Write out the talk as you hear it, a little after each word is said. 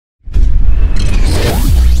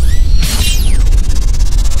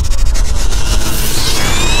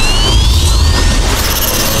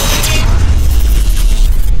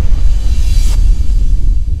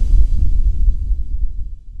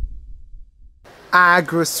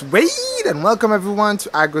Agrosuede, and welcome everyone to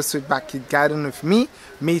Agrosuede Backyard Garden with me,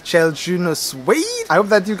 Michelle Juno Suede. I hope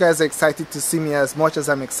that you guys are excited to see me as much as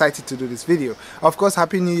I'm excited to do this video. Of course,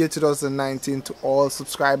 Happy New Year 2019 to all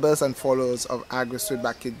subscribers and followers of Agrosuede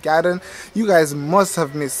Backyard Garden. You guys must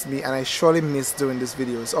have missed me, and I surely missed doing these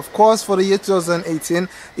videos. Of course, for the year 2018,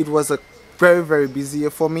 it was a very busy year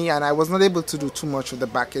for me, and I was not able to do too much of the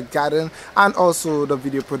backyard garden and also the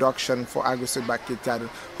video production for Agrosuede Backyard Garden.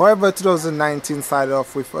 However, 2019 started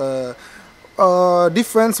off with a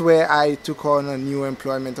difference where I took on a new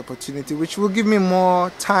employment opportunity, which will give me more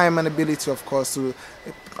time and ability, of course, to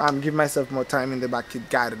give myself more time in the backyard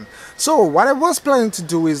garden. So what I was planning to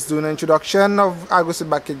do is do an introduction of Agrosuede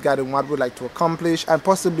Backyard Garden, what I would like to accomplish, and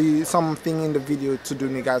possibly something in the video to do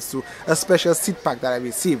in regards to a special seed pack that I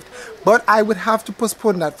received. But I would have to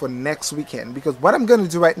postpone that for next weekend, because what I'm going to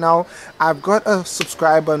do right now, I've got a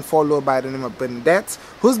subscriber and follower by the name of Bernadette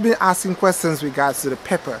who's been asking questions in regards to the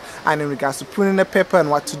pepper and in regards to pruning the pepper and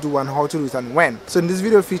what to do and how to do it and when. So in this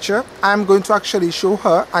video feature, I'm going to actually show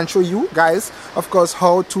her and show you guys, of course,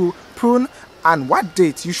 how to prune and what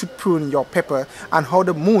date you should prune your pepper and how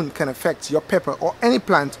the moon can affect your pepper or any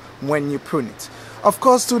plant when you prune it. Of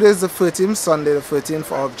course, today is the 13th, Sunday the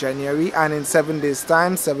 13th of January, and in 7 days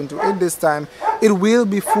time, 7 to 8 days time, it will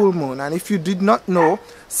be full moon. And if you did not know,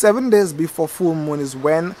 7 days before full moon is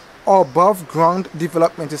when above ground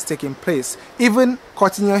development is taking place, even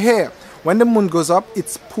cutting your hair. When the moon goes up,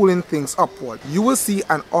 it's pulling things upward. You will see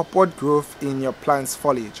an upward growth in your plant's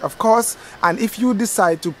foliage, of course. And if you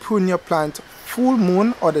decide to prune your plant full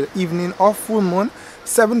moon or the evening of full moon,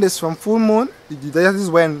 7 days from full moon, that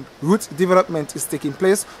is when root development is taking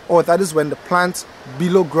place, or that is when the plant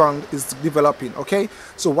below ground is developing. Okay,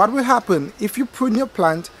 so what will happen if you prune your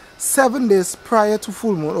plant 7 days prior to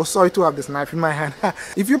full moon? Oh, sorry to have this knife in my hand.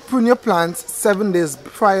 If you prune your plants 7 days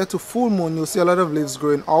prior to full moon, you'll see a lot of leaves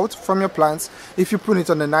growing out from your plants. If you prune it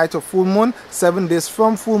on the night of full moon, 7 days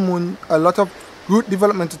from full moon, a lot of root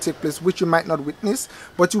development to take place, which you might not witness,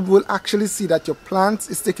 but you will actually see that your plant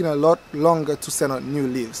is taking a lot longer to send out new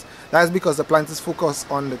leaves. That is because the plant is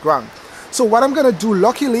focused on the ground. So what I'm going to do,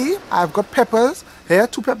 luckily, I've got peppers here,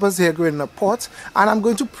 2 peppers here growing in a pot, and I'm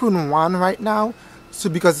going to prune one right now. So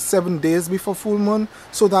because it's 7 days before full moon,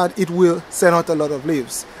 so that it will send out a lot of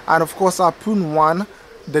leaves. And of course, I'll prune one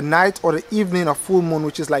the night or the evening of full moon,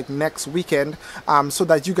 which is like next weekend, so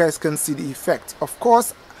that you guys can see the effect. Of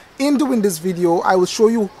course, in doing this video, I will show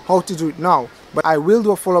you how to do it now, but I will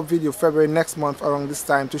do a follow-up video February next month around this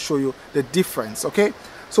time to show you the difference. Okay,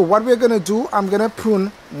 so what we're gonna do, I'm gonna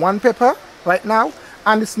prune one pepper right now.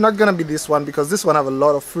 And it's not gonna be this one, because this one have a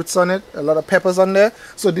lot of fruits on it, a lot of peppers on there.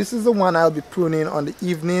 So this is the one I'll be pruning on the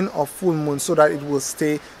evening of full moon, so that it will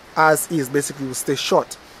stay as is, basically will stay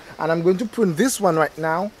short. And I'm going to prune this one right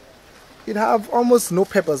now. It have almost no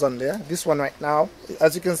peppers on there. This one right now,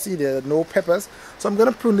 as you can see, there are no peppers. So I'm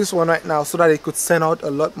gonna prune this one right now so that it could send out a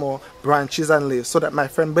lot more branches and leaves, so that my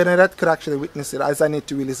friend Bernadette could actually witness it, as I need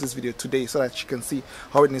to release this video today so that she can see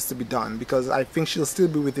how it needs to be done, because I think she'll still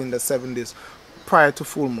be within the 7 days prior to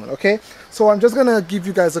full moon. Okay, so I'm just gonna give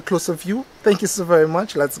you guys a closer view. Thank you so very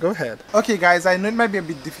much. Let's go ahead. Okay guys, I know it might be a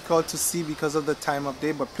bit difficult to see because of the time of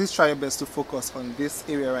day, but please try your best to focus on this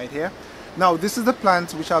area right here. Now this is the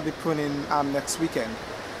plant which I'll be pruning next weekend.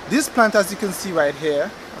 This plant, as you can see right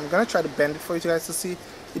here, I'm gonna try to bend it for you guys to see.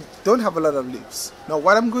 It don't have a lot of leaves. Now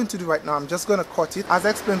what I'm going to do right now, I'm just gonna cut it. As I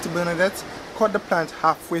explained to Bernadette, cut the plant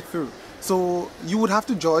halfway through. So you would have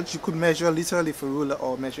to judge. You could measure literally with a ruler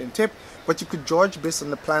or measuring tape, but you could judge based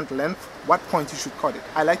on the plant length what point you should cut it.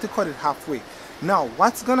 I like to cut it halfway. Now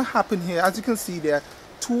what's gonna happen here, as you can see, there are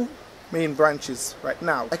 2 main branches right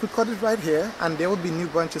now. I could cut it right here, and there will be new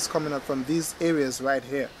branches coming out from these areas right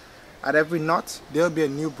here. At every knot there will be a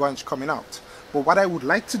new branch coming out. But what I would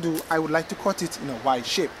like to do, I would like to cut it in a Y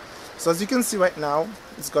shape. So as you can see right now,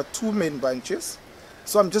 it's got 2 main branches.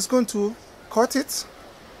 So I'm just going to cut it,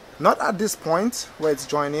 not at this point where it's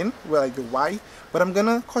joining, where like the Y, but I'm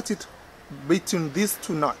gonna cut it between these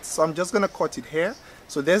 2 knots. So I'm just gonna cut it here.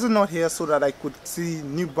 So there's a knot here so that I could see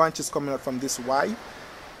new branches coming out from this Y.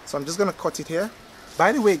 So I'm just gonna cut it here.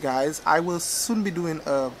 By the way guys, I will soon be doing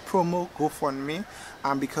a promo GoFundMe,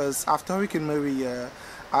 because after Hurricane Maria,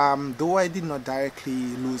 though I did not directly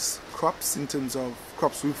lose crops in terms of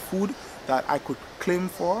crops with food that I could claim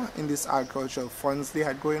for in this agricultural funds they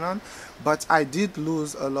had going on, but I did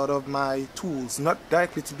lose a lot of my tools, not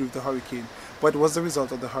directly to do with the hurricane, but it was the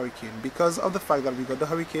result of the hurricane. Because of the fact that we got the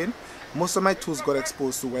hurricane, most of my tools got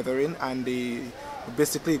exposed to weathering, and they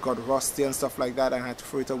basically got rusty and stuff like that, and I had to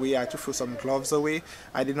throw it away. I had to throw some gloves away.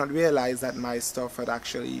 I did not realize that my stuff had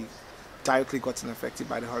actually directly gotten affected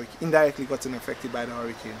by the hurricane, indirectly gotten affected by the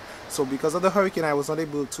hurricane. So because of the hurricane, I was not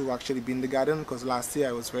able to actually be in the garden because last year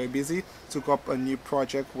I was very busy. Took up a new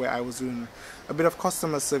project where I was doing a bit of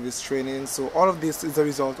customer service training. So all of this is a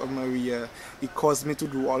result of Maria. It caused me to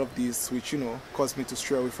do all of this, which, you know, caused me to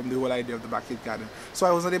stray away from the whole idea of the backyard garden. So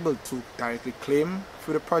I was not able to directly claim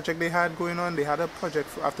for the project they had going on. They had a project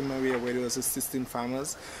after Maria where they was assisting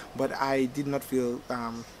farmers, but I did not feel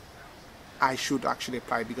I should actually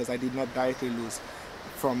apply because I did not directly lose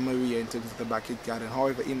from Maria in terms of the backyard garden.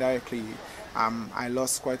 However, indirectly, I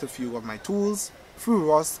lost quite a few of my tools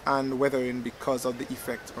through rust and weathering because of the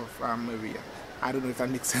effect of Maria. I don't know if that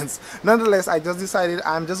makes sense. Nonetheless, I just decided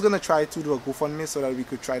I'm just going to try to do a GoFundMe so that we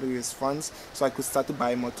could try to raise funds so I could start to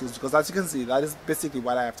buy more tools, because as you can see, that is basically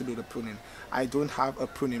what I have to do the pruning. I don't have a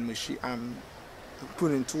pruning machine,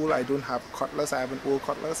 pruning tool. I don't have cutlass. I have an old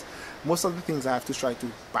cutlass. Most of the things I have to try to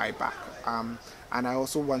buy back. And I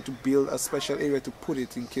also want to build a special area to put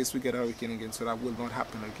it in case we get a hurricane again, so that will not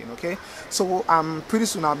happen again. Okay, so pretty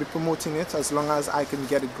soon I'll be promoting it. As long as I can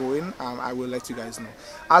get it going, I will let you guys know.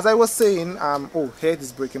 As I was saying, oh, here it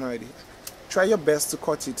is breaking already. Try your best to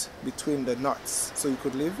cut it between the nuts. So you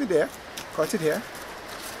could leave it there, cut it here.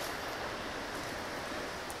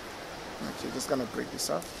 Okay, just gonna break this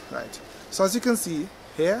off. Right, so as you can see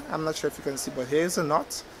here, I'm not sure if you can see, but here's a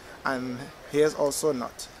nut and here's also a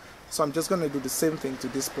nut. So I'm just going to do the same thing to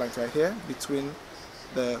this plant right here between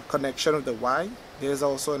the connection of the Y. There's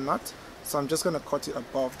also a nut. So I'm just going to cut it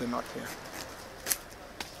above the nut here.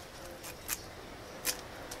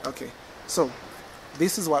 Okay, so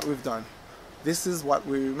this is what we've done. This is what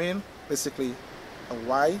will remain, basically a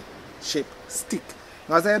Y-shaped stick.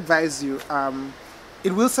 Now, as I advise you,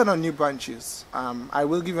 it will send on new branches. I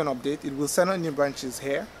will give you an update. It will send on new branches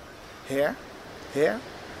here, here, here,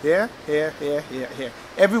 here, here, here, here, here.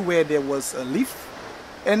 Everywhere there was a leaf,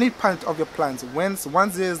 any part of your plant, once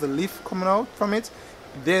there's a leaf coming out from it,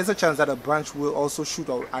 there's a chance that a branch will also shoot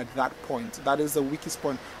out at that point. That is the weakest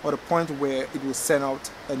point, or the point where it will send out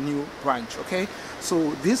a new branch. Okay,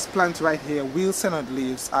 so this plant right here will send out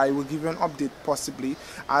leaves. I will give you an update possibly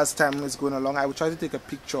as time is going along. I will try to take a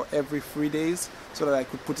picture every 3 days so that I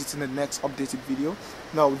could put it in the next updated video.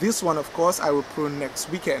 Now this one, of course, I will prune next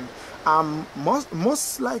weekend.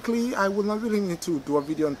 Most likely I will not really need to do a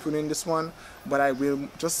video on pruning this one, but I will,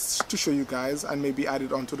 just to show you guys and maybe add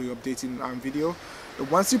it onto the updating video.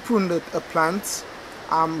 Once you prune a plant,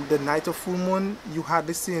 the night of full moon, you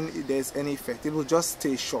hardly see there's any effect. It will just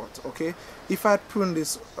stay short. Okay, if I prune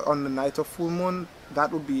this on the night of full moon,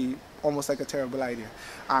 that would be almost like a terrible idea.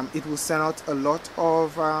 It will send out a lot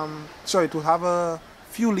of it will have a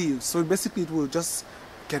few leaves, so basically it will just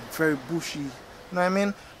get very bushy, you know what I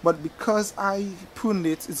mean? But because I pruned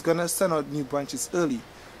it, it's gonna send out new branches early.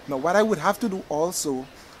 Now what I would have to do also,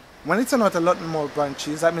 when it sends out a lot more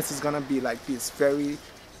branches, that means it's gonna be like this, very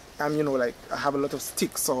you know, like I have a lot of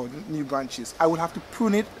sticks or new branches. I will have to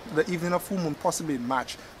prune it the evening of full moon, possibly in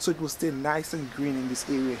March, so it will stay nice and green in this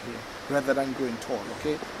area here rather than growing tall.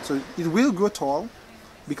 Okay, so it will grow tall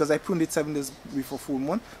because I pruned it 7 days before full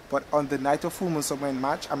moon, but on the night of full moon somewhere in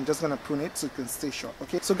March, I'm just gonna prune it so it can stay short.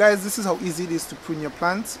 Okay, so guys, this is how easy it is to prune your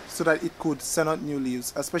plant so that it could send out new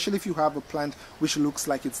leaves, especially if you have a plant which looks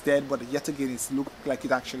like it's dead but yet again it's look like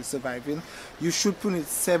it's actually surviving. You should prune it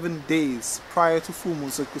 7 days prior to full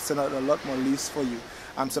moon so it could send out a lot more leaves for you,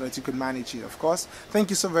 so that you could manage it, of course.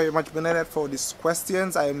 Thank you so very much, Bernadette, for these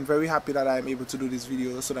questions. I am very happy that I am able to do this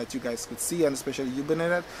video so that you guys could see, and especially you,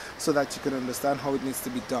 Bernadette, so that you can understand how it needs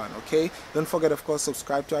to be done. Okay, don't forget, of course,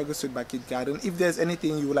 subscribe to Agrosuede Backyard Garden. If there's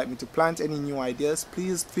anything you would like me to plant, any new ideas,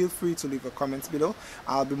 please feel free to leave a comment below.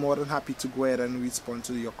 I'll be more than happy to go ahead and respond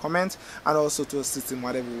to your comment, and also to assist in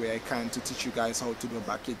whatever way I can to teach you guys how to do a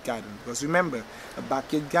backyard garden. Because remember, a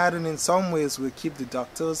backyard garden in some ways will keep the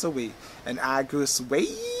doctors away, and Agrosuede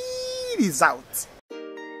is out.